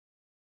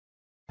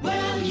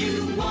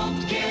you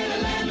won't get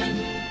a lemon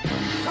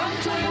from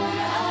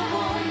Toyota of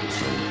Orange.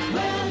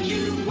 Well,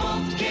 you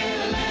won't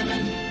get a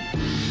lemon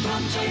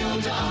from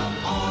Toyota of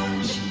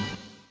Orange.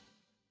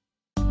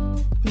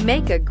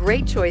 Make a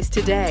great choice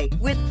today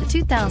with the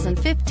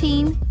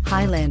 2015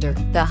 Highlander.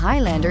 The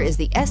Highlander is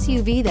the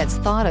SUV that's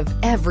thought of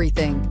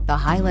everything. The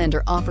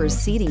Highlander offers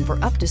seating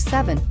for up to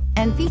 7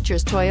 and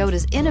features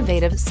Toyota's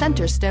innovative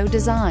center stow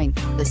design.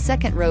 The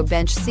second row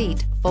bench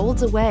seat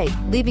folds away,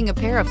 leaving a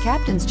pair of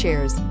captain's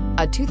chairs.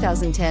 A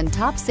 2010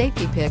 top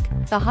safety pick,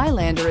 the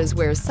Highlander is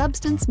where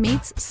substance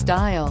meets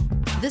style.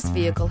 This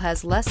vehicle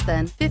has less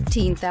than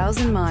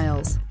 15,000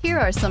 miles. Here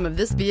are some of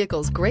this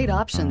vehicle's great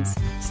options: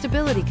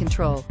 stability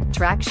control,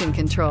 traction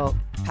control,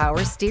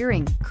 power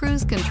steering,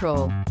 cruise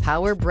control,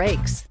 power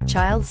brakes,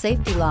 child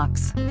safety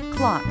locks,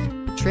 clock,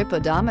 trip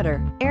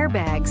odometer,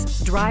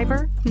 airbags,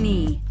 driver,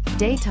 knee,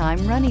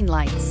 daytime running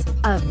lights.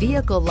 A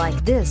vehicle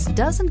like this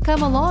doesn't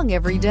come along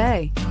every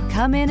day.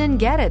 Come in and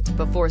get it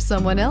before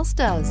someone else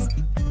does.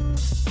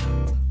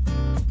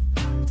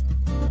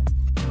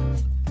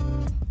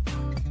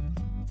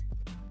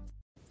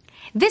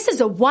 This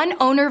is a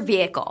one-owner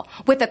vehicle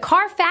with a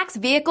Carfax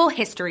Vehicle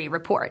History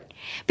Report.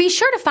 Be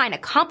sure to find a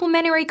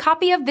complimentary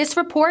copy of this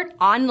report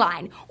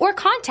online or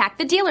contact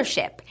the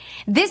dealership.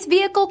 This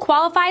vehicle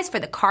qualifies for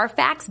the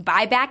Carfax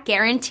Buyback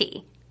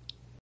Guarantee.